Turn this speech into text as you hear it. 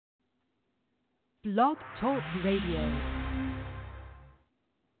Blog Talk Radio.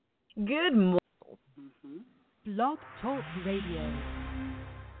 Good morning. Blog Talk Radio.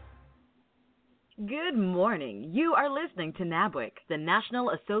 Good morning. You are listening to NABWIC, the National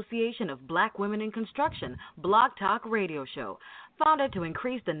Association of Black Women in Construction Blog Talk Radio Show, founded to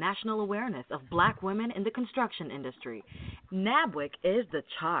increase the national awareness of black women in the construction industry. NABWIC is the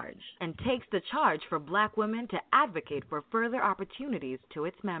charge and takes the charge for black women to advocate for further opportunities to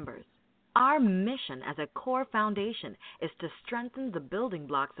its members. Our mission as a core foundation is to strengthen the building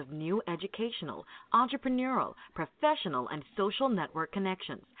blocks of new educational, entrepreneurial, professional, and social network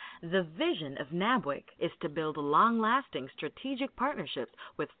connections. The vision of NABWIC is to build long-lasting strategic partnerships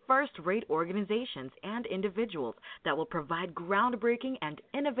with first-rate organizations and individuals that will provide groundbreaking and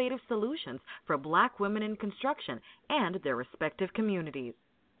innovative solutions for black women in construction and their respective communities.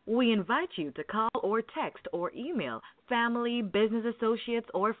 We invite you to call or text or email family, business associates,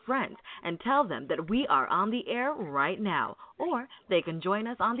 or friends and tell them that we are on the air right now, or they can join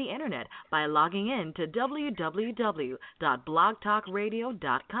us on the internet by logging in to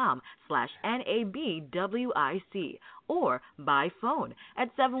www.blogtalkradio.com/NABWIC or by phone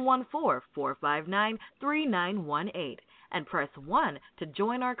at 714-459-3918 and press 1 to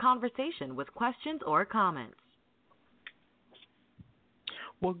join our conversation with questions or comments.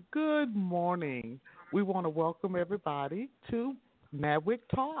 Well, good morning. We want to welcome everybody to NABWIC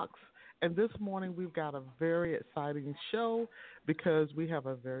Talks. And this morning we've got a very exciting show because we have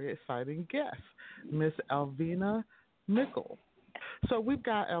a very exciting guest, Miss Alvina Mickel. So we've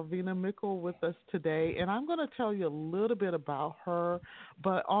got Alvina Mickel with us today, and I'm going to tell you a little bit about her.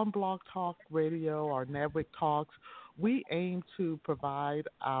 But on Blog Talk Radio, or NABWIC Talks, we aim to provide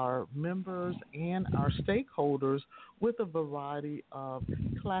our members and our stakeholders with a variety of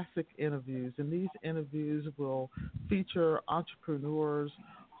classic interviews. And these interviews will feature entrepreneurs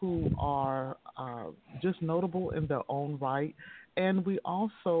who are just notable in their own right. And we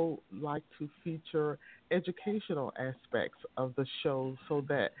also like to feature educational aspects of the show so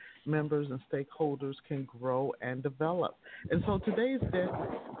that members and stakeholders can grow and develop. And so today's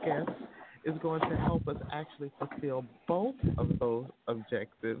guest is going to help us actually fulfill both of those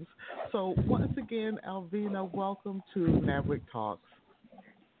objectives. So once again, Alvina, welcome to NABWIC Talks.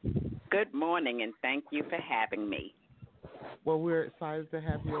 Good morning, and thank you for having me. Well, we're excited to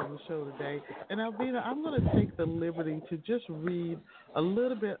have you on the show today. And Alvina, I'm going to take the liberty to just read a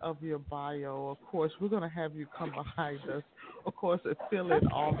little bit of your bio. Of course, we're going to have you come behind us, of course, and fill in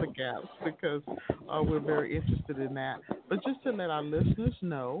all the gaps because we're very interested in that. But just to let our listeners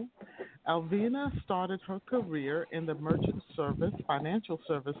know, Alvina started her career in the merchant service, financial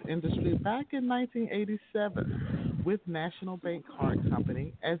service industry back in 1987 with National Bank Card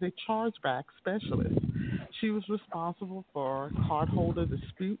Company as a chargeback specialist. She was responsible for cardholder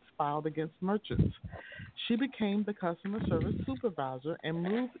disputes filed against merchants. She became the customer service supervisor and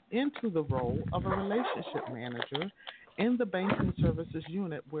moved into the role of a relationship manager in the banking services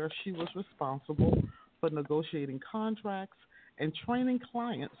unit, where she was responsible for negotiating contracts and training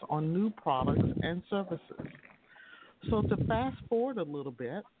clients on new products and services. So to fast forward a little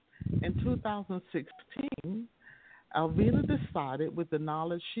bit, in 2016, Alvina decided, with the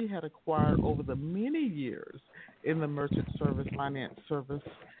knowledge she had acquired over the many years in the merchant service finance service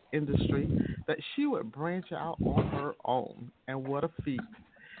industry, that she would branch out on her own. And what a feat.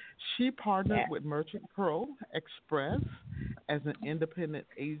 She partnered with Merchant Pro Express as an independent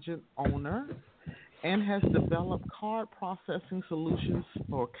agent owner and has developed card processing solutions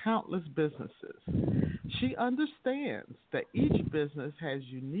for countless businesses. She understands that each business has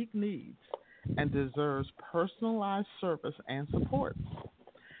unique needs and deserves personalized service and support.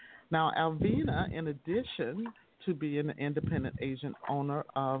 Now, Alvina, in addition to being an independent agent owner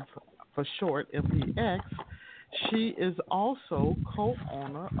of, for short, MPX, she is also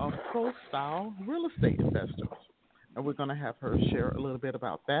co-owner of Pro Style Real Estate Investors. And we're going to have her share a little bit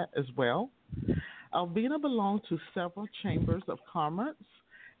about that as well. Alvina belongs to several chambers of commerce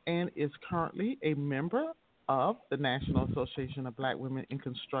and is currently a member of the National Association of Black Women in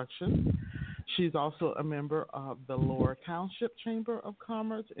Construction. She's also a member of the Lower Township Chamber of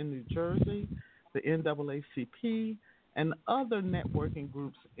Commerce in New Jersey, the NAACP, and other networking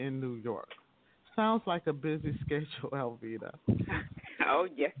groups in New York. Sounds like a busy schedule, Alvina. Oh,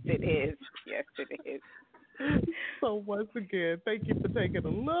 yes, it is. Yes, it is. So once again, thank you for taking a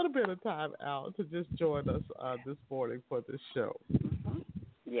little bit of time out to just join us this morning for this show. Mm-hmm.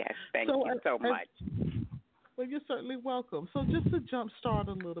 Yes, thank you so much. Well, you're certainly welcome. So just to jump start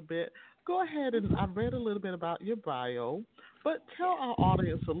a little bit, go ahead, and I read a little bit about your bio, but tell our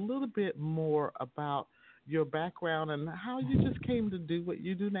audience a little bit more about your background and how you just came to do what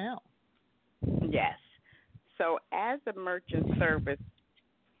you do now. Yes. So, as a merchant service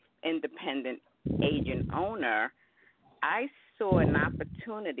independent agent owner, I saw an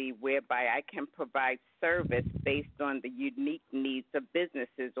opportunity whereby I can provide service based on the unique needs of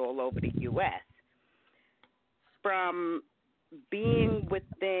businesses all over the U.S. From being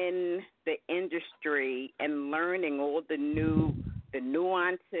within the industry and learning all the nuances,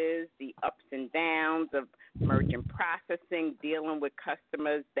 the ups and downs of merchant processing, dealing with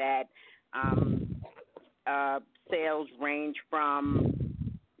customers that um, sales range from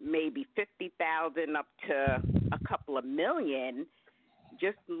maybe 50,000 up to a couple of million,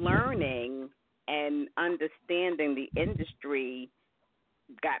 just learning and understanding the industry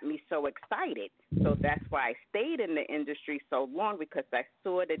got me so excited. So that's why I stayed in the industry so long, because I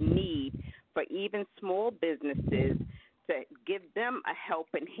saw the need for even small businesses to give them a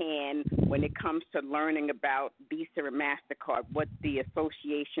helping hand when it comes to learning about Visa and MasterCard, what the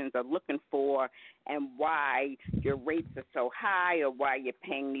associations are looking for, and why your rates are so high or why you're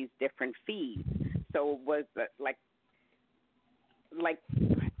paying these different fees. So it was like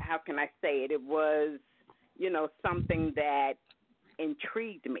how can I say it? It was, something that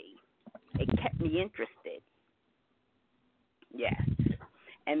intrigued me. It kept me interested. Yes.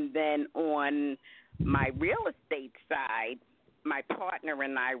 And then on my real estate side, my partner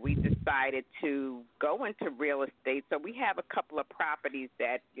and I, we decided to go into real estate. So we have a couple of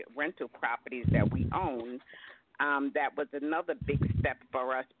rental properties that we own. That was another big step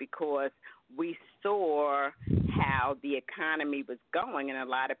for us, because we saw how the economy was going, and a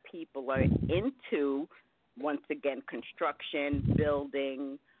lot of people are into, once again, construction,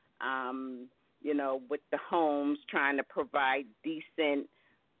 building, with the homes, trying to provide decent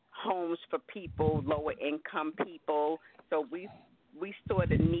homes for people, lower income people. So we saw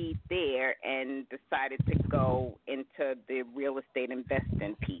the need there and decided to go into the real estate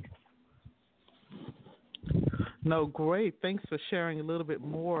investing piece. No, great. Thanks for sharing a little bit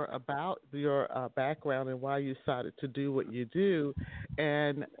more about your background and why you decided to do what you do.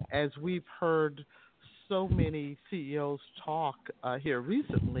 And as we've heard so many CEOs talk here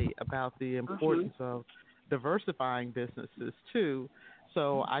recently about the importance of diversifying businesses too.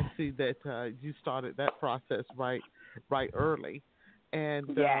 So I see that you started that process right early. And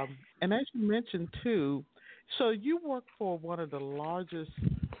Yes. And as you mentioned too, so you work for one of the largest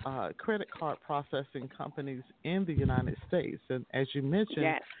credit card processing companies in the United States, and as you mentioned,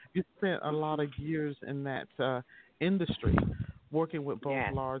 Yes. you spent a lot of years in that industry, working with both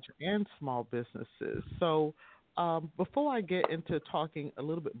Yes. large and small businesses. So before I get into talking a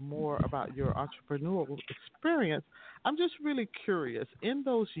little bit more about your entrepreneurial experience, I'm just really curious, in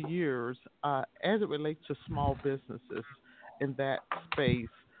those years, as it relates to small businesses in that space,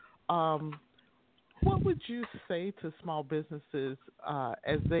 what would you say to small businesses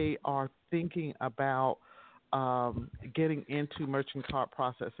as they are thinking about getting into merchant card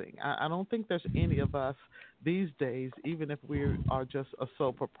processing? I don't think there's any of us these days, even if we are just a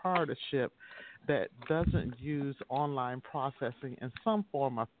sole proprietorship, that doesn't use online processing in some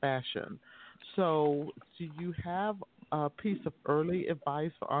form or fashion. So do you have a piece of early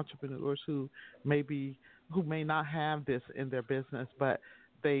advice for entrepreneurs who may not have this in their business, but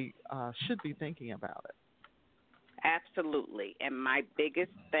they should be thinking about it? Absolutely. And my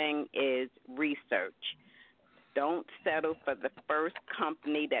biggest thing is research. Don't settle for the first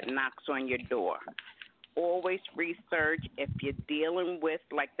company that knocks on your door. Always research. If you're dealing with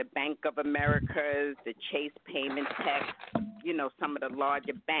like the Bank of America's, the Chase Payment Tech, some of the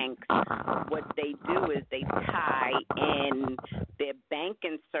larger banks, what they do is they tie in their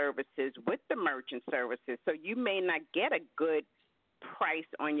banking services with the merchant services. So you may not get a good price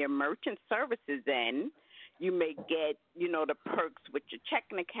on your merchant services end. You may get, the perks with your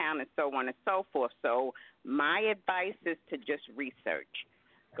checking account and so on and so forth. So my advice is to just research.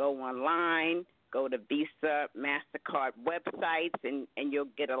 Go online, go to Visa, MasterCard websites, and you'll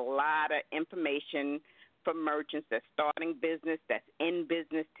get a lot of information from merchants that's starting business, that's in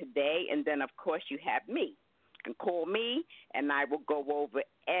business today. And then, of course, you have me. You can call me, and I will go over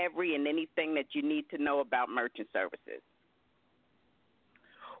every and anything that you need to know about merchant services.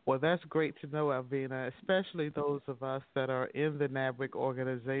 Well, that's great to know, Alvina, especially those of us that are in the NABWIC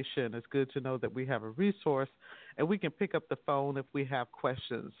organization. It's good to know that we have a resource and we can pick up the phone if we have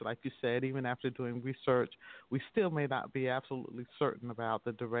questions. Like you said, even after doing research, we still may not be absolutely certain about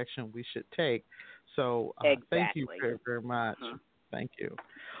the direction we should take. So Exactly. Thank you very, very much. Thank you.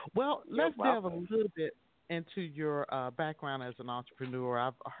 Well, let's delve a little bit into your background as an entrepreneur.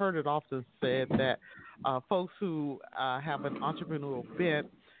 I've heard it often said that folks who have an entrepreneurial bent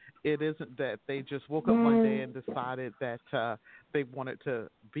it isn't that they just woke up one day and decided that they wanted to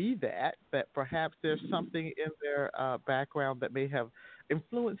be that. That perhaps there's something in their background that may have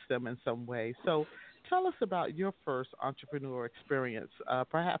influenced them in some way. So, tell us about your first entrepreneur experience,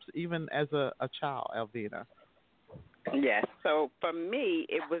 perhaps even as a child, Alvina. Yes. So for me,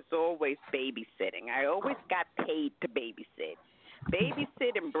 it was always babysitting. I always got paid to babysit.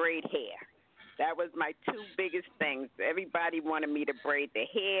 Babysit and braid hair. That was my two biggest things. Everybody wanted me to braid the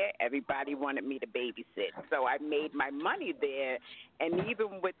hair. Everybody wanted me to babysit. So I made my money there. And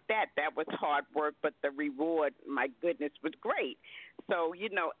even with that, that was hard work, but the reward, my goodness, was great. So,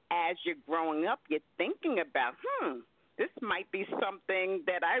 as you're growing up, you're thinking about, this might be something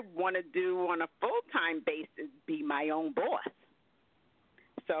that I want to do on a full-time basis, be my own boss.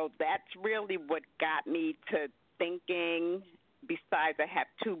 So that's really what got me to thinking. Besides, I have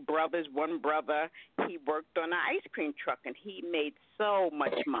two brothers. One brother, he worked on an ice cream truck, and he made so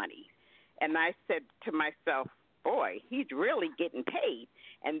much money. And I said to myself, boy, he's really getting paid.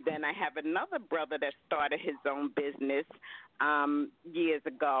 And then I have another brother that started his own business years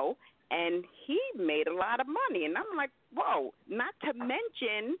ago, and he made a lot of money. And I'm like, whoa, not to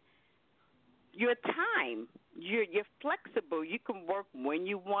mention your time. You're flexible. You can work when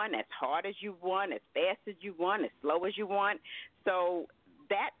you want, as hard as you want, as fast as you want, as slow as you want. So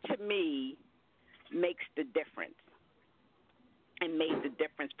that, to me, makes the difference and made the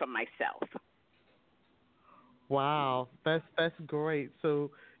difference for myself. Wow, that's great.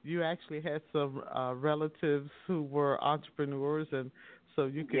 So you actually had some relatives who were entrepreneurs, and so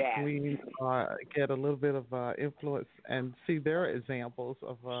you could Yes. glean, get a little bit of influence and see their examples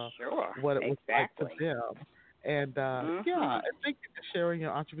of Sure, what it was like to exactly. them. And yeah, and thank you for sharing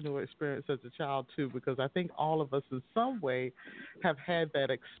your entrepreneur experience as a child too, because I think all of us in some way have had that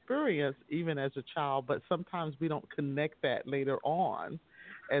experience even as a child, but sometimes we don't connect that later on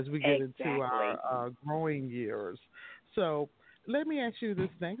as we get into Exactly. our growing years. So let me ask you this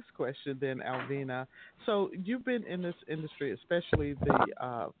next question then, Alvina. So you've been in this industry, especially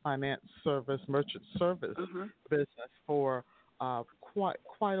the finance service, merchant service Mhm. business for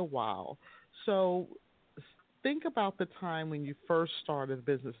quite a while. So think about the time when you first started the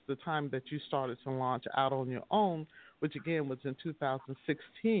business, the time that you started to launch out on your own, which again was in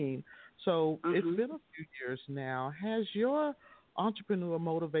 2016. So it's Mhm. been a few years now. Has your entrepreneur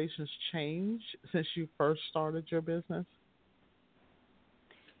motivations changed since you first started your business?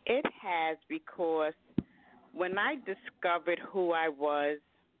 It has, because when I discovered who I was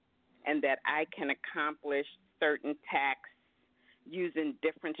and that I can accomplish certain tasks using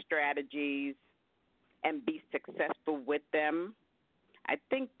different strategies and be successful with them, I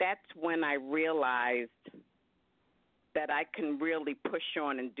think that's when I realized that I can really push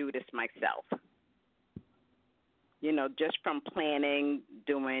on and do this myself. Just from planning,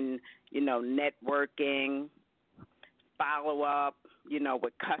 doing, networking, follow up,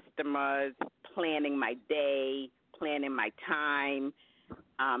 with customers, planning my day, planning my time,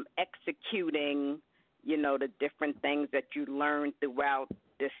 executing, the different things that you learn throughout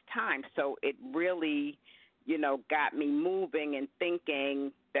this time. So it really, got me moving and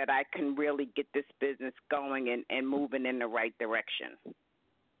thinking that I can really get this business going and moving in the right direction.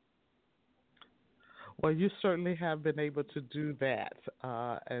 Well, you certainly have been able to do that,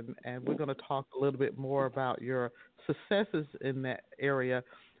 and we're going to talk a little bit more about your successes in that area.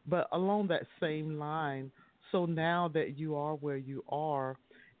 But along that same line, so now that you are where you are,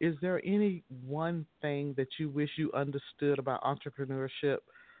 is there any one thing that you wish you understood about entrepreneurship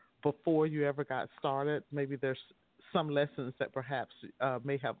before you ever got started? Maybe there's some lessons that perhaps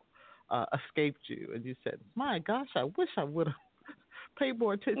may have escaped you, and you said, "My gosh, I wish I would have paid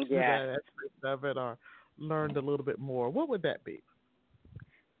more attention to Yes, that aspect of it, or learned a little bit more." What would that be?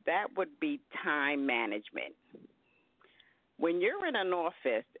 that would be time management. When you're in an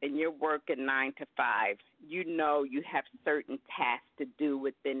office and you're working 9 to 5, you have certain tasks to do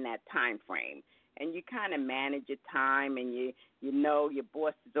within that time frame. And you kind of manage your time, and you know your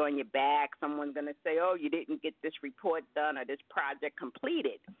boss is on your back. Someone's going to say, oh, you didn't get this report done or this project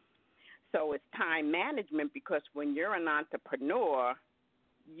completed. So it's time management, because when you're an entrepreneur,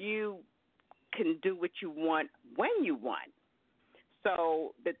 you can do what you want when you want.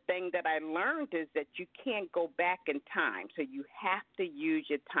 So the thing that I learned is that you can't go back in time. So you have to use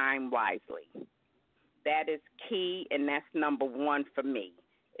your time wisely. That is key, and that's number one for me,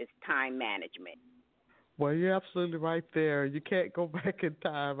 is time management. Well, you're absolutely right there. You can't go back in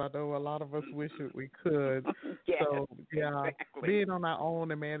time. I know a lot of us wish that we could. Yes, So, yeah, exactly. being on our own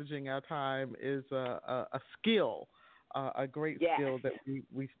and managing our time is a skill, a great Yes. skill that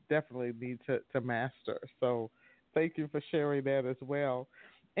we definitely need to master. So, thank you for sharing that as well.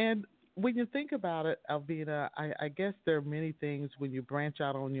 And when you think about it, Alvina, I guess there are many things when you branch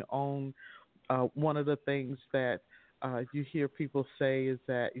out on your own. One of the things that you hear people say is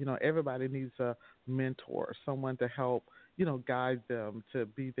that everybody needs a mentor, someone to help guide them, to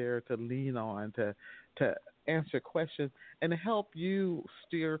be there to lean on, to answer questions, and to help you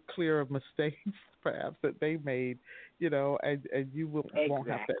steer clear of mistakes perhaps that they made, and you won't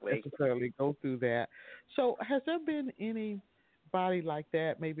have to Exactly. necessarily go through that. So, has there been anybody like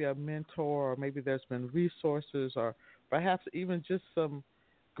that, maybe a mentor, or maybe there's been resources, or perhaps even just some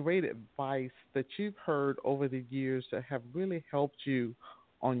great advice that you've heard over the years that have really helped you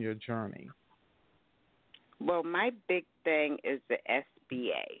on your journey? Well, my big thing is the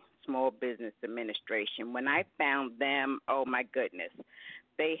SBA, Small Business Administration. When I found them, oh my goodness,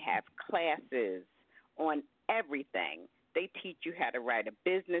 they have classes on everything. They teach you how to write a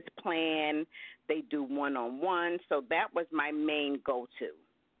business plan. They do one-on-one. So that was my main go-to,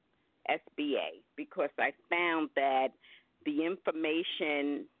 SBA, because I found that the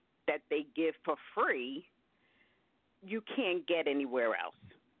information that they give for free, you can't get anywhere else.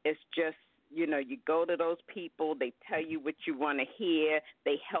 It's just, you go to those people, they tell you what you want to hear,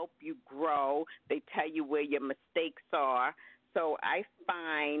 they help you grow, they tell you where your mistakes are. So I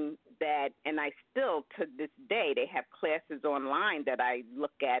find that, and I still, to this day, they have classes online that I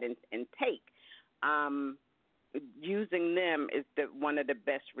look at and take. Using them is one of the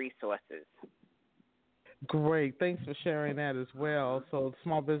best resources. Great. Thanks for sharing that as well. So,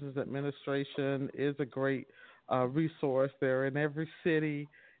 Small Business Administration is a great resource. They're in every city.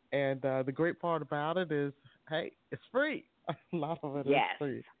 And the great part about it is, hey, it's free. A lot of it is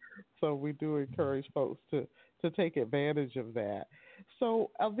free. So, we do encourage folks to take advantage of that.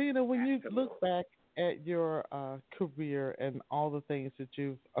 So, Alvina, when you look back at your career and all the things that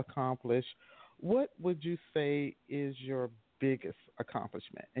you've accomplished, what would you say is your biggest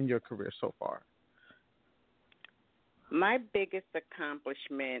accomplishment in your career so far? My biggest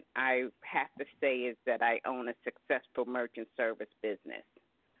accomplishment, I have to say, is that I own a successful merchant service business.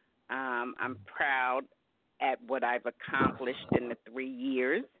 I'm proud at what I've accomplished in the 3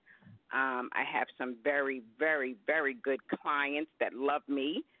 years. I have some very, very, very good clients that love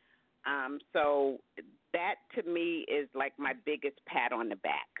me. So that, to me, is like my biggest pat on the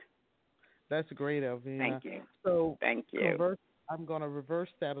back. That's great, Alvina. Thank you. So Thank you. I'm going to reverse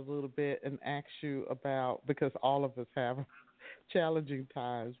that a little bit and ask you about, because all of us have challenging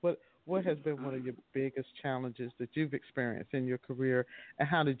times, what has been one of your biggest challenges that you've experienced in your career, and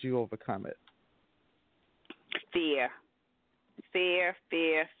how did you overcome it? Fear.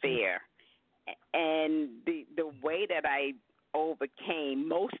 And the way that I overcame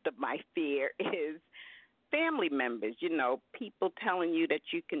most of my fear is family members, people telling you that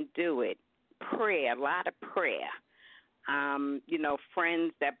you can do it, prayer, a lot of prayer.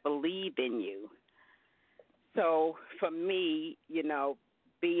 Friends that believe in you. So for me,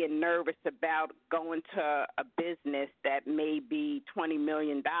 being nervous about going to a business that may be $20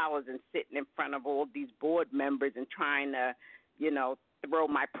 million and sitting in front of all these board members and trying to, throw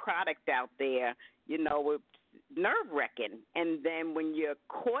my product out there, it's nerve-wracking. And then when you're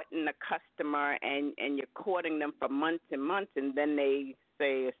courting a customer and you're courting them for months and months, and then they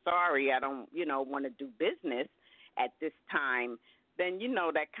say, sorry, I don't, want to do business at this time, then,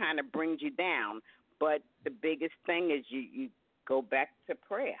 that kind of brings you down. But the biggest thing is you go back to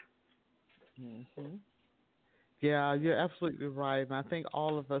prayer. Mm-hmm. Yeah, you're absolutely right. And I think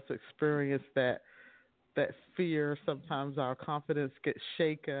all of us experience that fear. Sometimes our confidence gets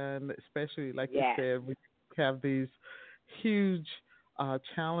shaken, especially like you said, we have these huge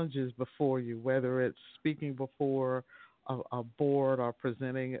challenges before you, whether it's speaking before a board or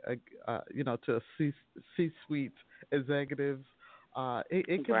presenting, to a C-suite executives.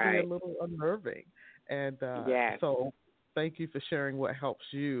 It can be a little unnerving. And so thank you for sharing what helps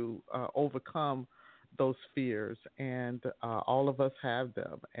you overcome those fears. And all of us have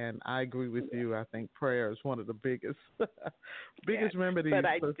them. And I agree with you. I think prayer is one of the biggest remedies. But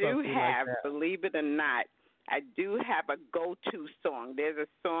I do have, like believe it or not, I do have a go-to song. There's a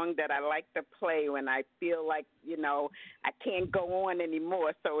song that I like to play when I feel like, I can't go on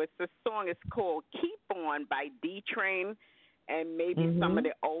anymore. So it's a song. It's called Keep On by D-Train. And maybe some of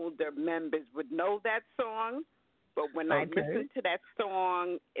the older members would know that song. But when I listen to that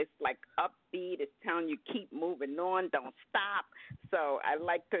song, it's like upbeat. It's telling you keep moving on, don't stop. So I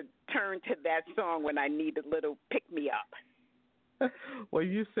like to turn to that song when I need a little pick-me-up. Well,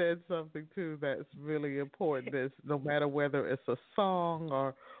 you said something, too, that's really important. Is no matter whether it's a song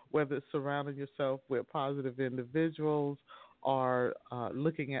or whether it's surrounding yourself with positive individuals or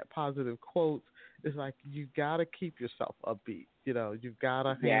looking at positive quotes, it's like you got to keep yourself upbeat. You got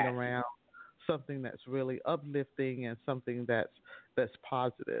to hang Yes. around something that's really uplifting and something that's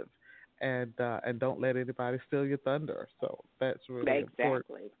positive, and don't let anybody steal your thunder. So that's really important.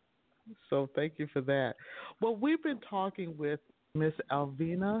 Exactly. So thank you for that. Well, we've been talking with Miss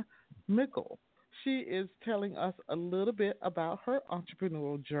Alvina Mickel. She is telling us a little bit about her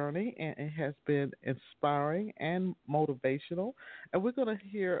entrepreneurial journey, and it has been inspiring and motivational. And we're going to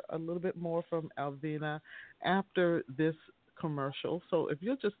hear a little bit more from Alvina after this commercial. So if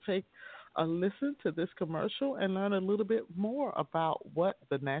you'll just take a listen to this commercial and learn a little bit more about what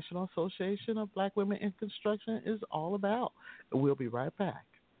the National Association of Black Women in Construction is all about. We'll be right back.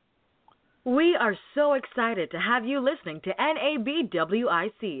 We are so excited to have you listening to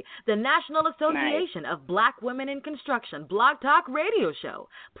NABWIC, the National Nice. Association of Black Women in Construction Blog Talk Radio Show.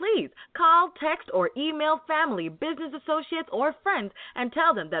 Please call, text, or email family, business associates, or friends and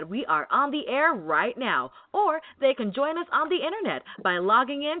tell them that we are on the air right now. Or they can join us on the internet by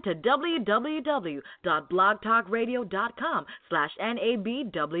logging in to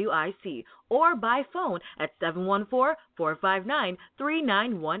www.blogtalkradio.com/NABWIC or by phone at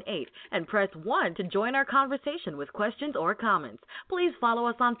 714-459-3918 and press 1 to join our conversation with questions or comments. Please follow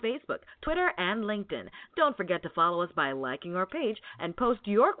us on Facebook, Twitter, and LinkedIn. Don't forget to follow us by liking our page and post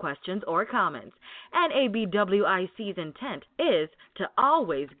your questions or comments. NABWIC's intent is to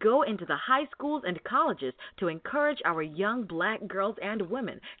always go into the high schools and colleges to encourage our young black girls and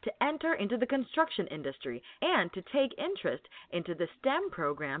women to enter into the construction industry and to take interest into the STEM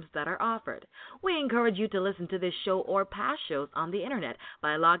programs that are offered. We encourage you to listen to this show or past shows on the internet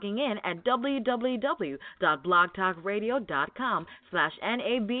by logging in at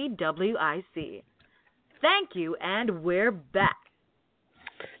www.blogtalkradio.com/NABWIC. Thank you, and we're back.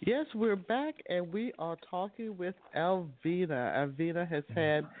 Yes, we're back, and we are talking with Alvina. Alvina has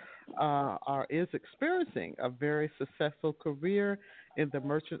had or is experiencing a very successful career in the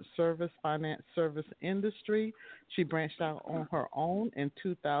merchant service, finance service industry. She branched out on her own in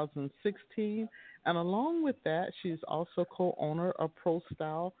 2016, and along with that, she's also co-owner of Pro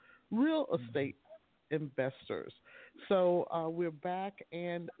Style Real Estate Investors. So we're back,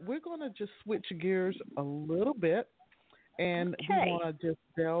 and we're going to just switch gears a little bit, and we Okay. want to just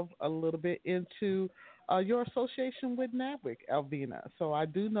delve a little bit into your association with NABWIC, Alvina. So I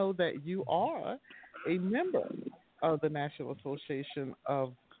do know that you are a member of the National Association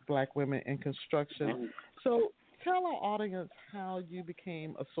of Black Women in Construction. So tell our audience how you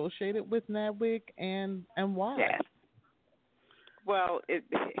became associated with NABWIC and why. Yes. Well, it's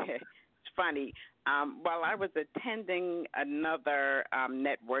funny. While I was attending another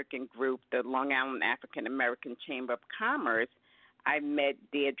networking group, the Long Island African American Chamber of Commerce, I met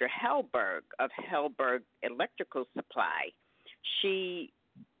Deirdre Hellberg of Hellberg Electrical Supply. She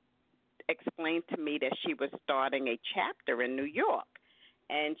explained to me that she was starting a chapter in New York,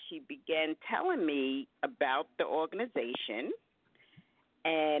 and she began telling me about the organization.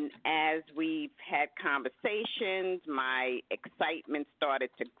 And as we've had conversations, my excitement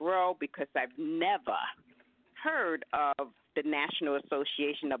started to grow because I've never heard of the National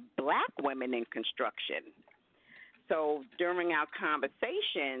Association of Black Women in Construction. So during our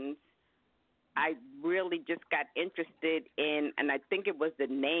conversations, I really just got interested in, and I think it was the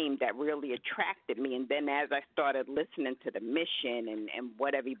name that really attracted me. And then as I started listening to the mission and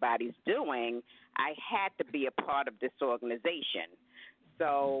what everybody's doing, I had to be a part of this organization.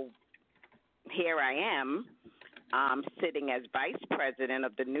 So here I am, sitting as vice president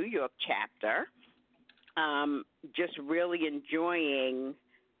of the New York chapter, just really enjoying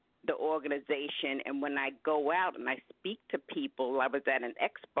the organization. And when I go out and I speak to people, I was at an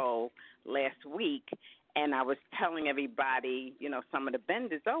expo last week, and I was telling everybody, some of the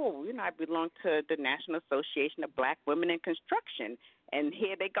vendors, I belong to the National Association of Black Women in Construction. And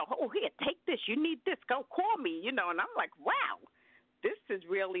here they go, here, take this. You need this. Go call me, and I'm like, wow, this is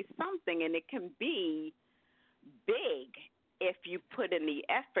really something, and it can be big if you put in the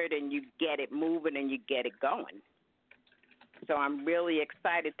effort and you get it moving and you get it going. So I'm really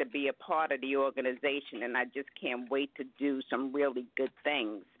excited to be a part of the organization, and I just can't wait to do some really good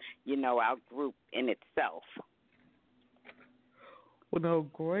things, our group in itself. Well, no,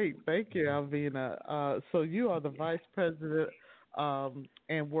 great. Thank you, Alvina. So you are the vice president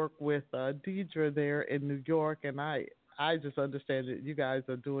and work with Deidre there in New York, and I just understand that you guys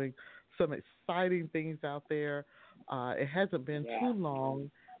are doing some exciting things out there. It hasn't been too long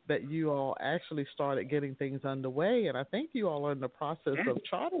that you all actually started getting things underway, and I think you all are in the process of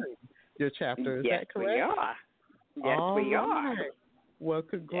chartering your chapter. Is that correct? Yes, we are. Well,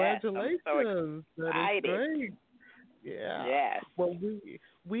 congratulations. Yes, I'm so that is great. Yeah. Yes. Well,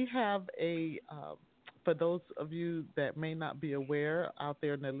 we have a for those of you that may not be aware out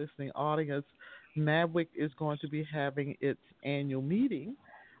there in the listening audience, NABWIC is going to be having its annual meeting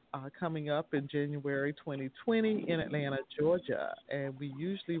coming up in January 2020 in Atlanta, Georgia, and we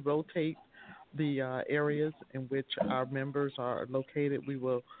usually rotate the areas in which our members are located. We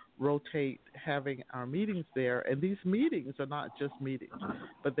will rotate having our meetings there, and these meetings are not just meetings,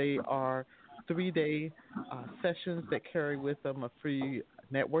 but they are 3 day sessions that carry with them a free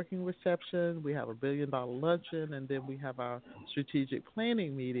networking reception. We have a $1 billion luncheon, and then we have our strategic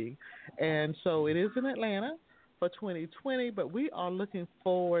planning meeting. And so it is in Atlanta for 2020, but we are looking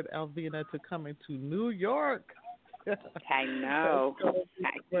forward, Alvina, to coming to New York. I know.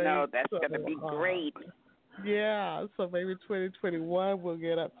 That's going to be great. Yeah, so maybe 2021 we'll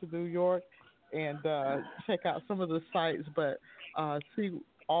get up to New York and check out some of the sites, but see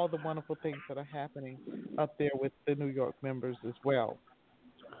all the wonderful things that are happening up there with the New York members as well.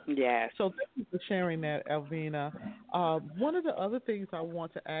 Yes. So thank you for sharing that, Alvina. One of the other things I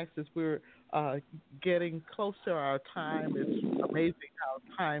want to ask is we're getting close to our time. It's amazing how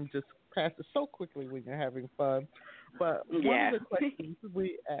time just passes so quickly when you're having fun. But one of the questions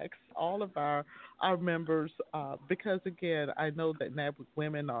we ask all of our members, because again, I know that NABWIC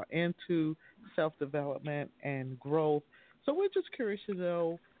women are into self-development and growth. So we're just curious to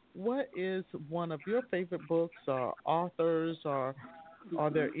know, what is one of your favorite books or authors, or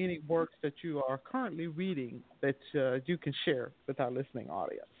are there any works that you are currently reading that you can share with our listening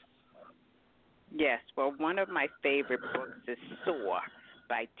audience? Yes. Well, one of my favorite books is Soar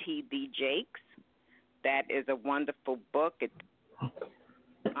by T.D. Jakes. That is a wonderful book. It's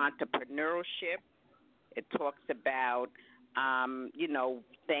entrepreneurship. It talks about,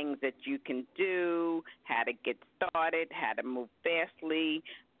 things that you can do, how to get started, how to move fastly,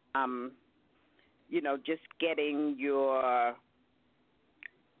 just getting your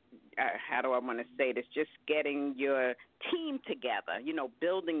how do I want to say this? Just getting your team together,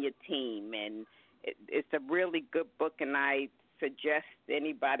 building your team. And it's a really good book, and I suggest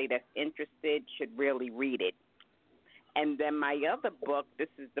anybody that's interested should really read it. And then my other book, this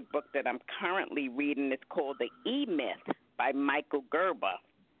is the book that I'm currently reading, it's called The E-Myth by Mickel.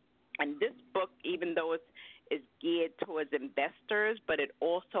 And this book, even though it's geared towards investors, but it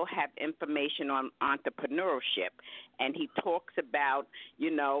also have information on entrepreneurship. And he talks about,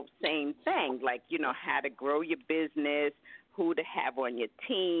 same thing, like, how to grow your business, who to have on your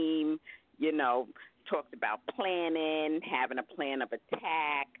team, talks about planning, having a plan of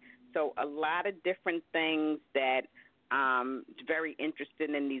attack. So a lot of different things that is very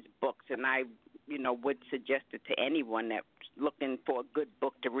interesting in these books, and I, would suggest it to anyone that's looking for a good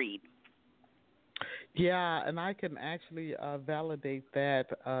book to read. Yeah, and I can actually validate that.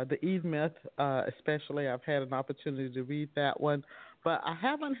 The E-Myth, especially, I've had an opportunity to read that one, but I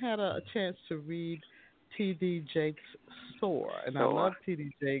haven't had a chance to read T.D. Jakes' Soar, and I love T.D.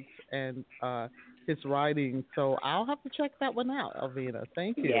 Jakes and his writing, so I'll have to check that one out, Alvina.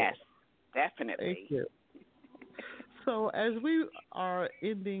 Thank you. Yes, definitely. Thank you. So as we are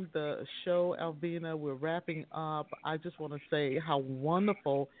ending the show, Alvina, we're wrapping up. I just want to say how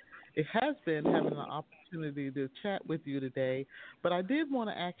wonderful it has been having an opportunity to chat with you today. But I did want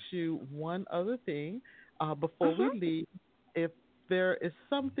to ask you one other thing before we leave. If there is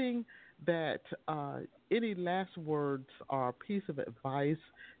something that any last words or piece of advice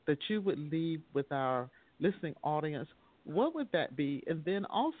that you would leave with our listening audience, what would that be? And then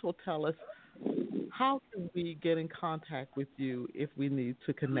also tell us, how can we get in contact with you if we need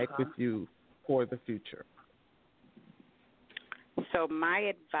to connect with you for the future? So my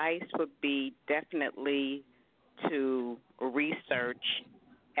advice would be definitely to research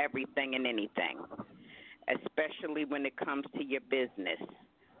everything and anything, especially when it comes to your business.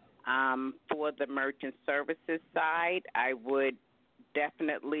 For the merchant services side, I would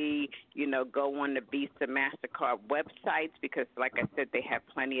definitely, go on the Visa, MasterCard websites because, like I said, they have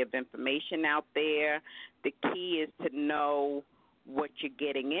plenty of information out there. The key is to know what you're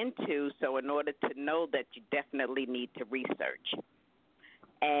getting into. So in order to know that, you definitely need to research.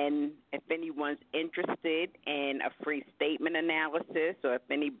 And if anyone's interested in a free statement analysis, or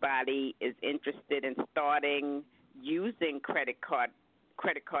if anybody is interested in starting using credit cards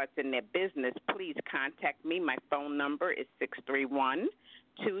in their business, please contact me. My phone number is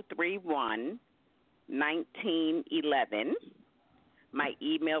 631-231-1911. My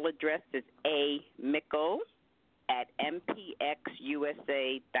email address is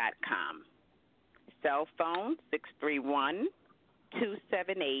amickel@mpxusa.com. Cell phone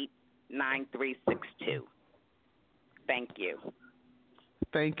 631-278-9362. Thank you.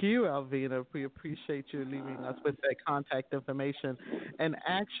 Thank you, Alvina. We appreciate you leaving us with that contact information. And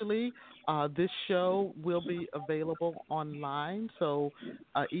actually, this show will be available online. So,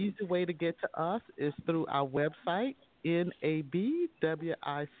 an easy way to get to us is through our website, nabwic.org.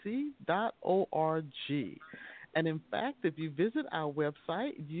 And in fact, if you visit our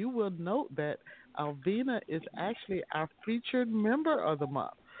website, you will note that Alvina is actually our featured member of the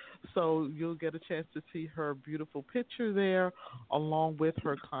month. So you'll get a chance to see her beautiful picture there along with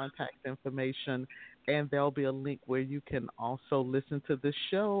her contact information. And there'll be a link where you can also listen to this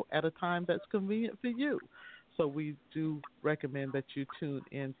show at a time that's convenient for you. So we do recommend that you tune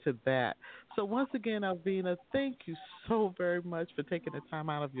into that. So once again, Alvina, thank you so very much for taking the time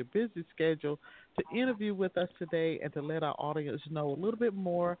out of your busy schedule to interview with us today and to let our audience know a little bit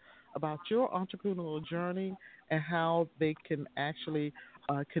more about your entrepreneurial journey and how they can actually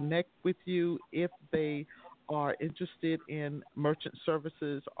connect with you if they are interested in merchant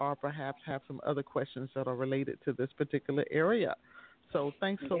services or perhaps have some other questions that are related to this particular area. So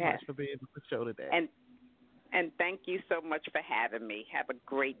thanks so much Yes. for being on the show today. And thank you so much for having me. Have a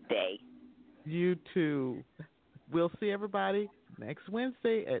great day. You too. We'll see everybody next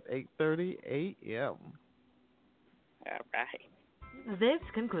Wednesday at 8:30 a.m. All right. This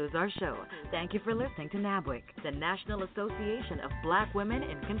concludes our show. Thank you for listening to NABWIC, the National Association of Black Women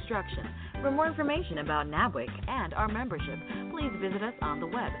in Construction. For more information about NABWIC and our membership, please visit us on the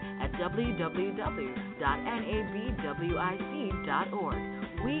web at www.nabwic.org.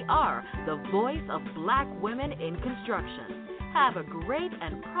 We are the voice of Black women in construction. Have a great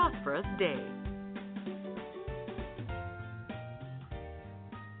and prosperous day.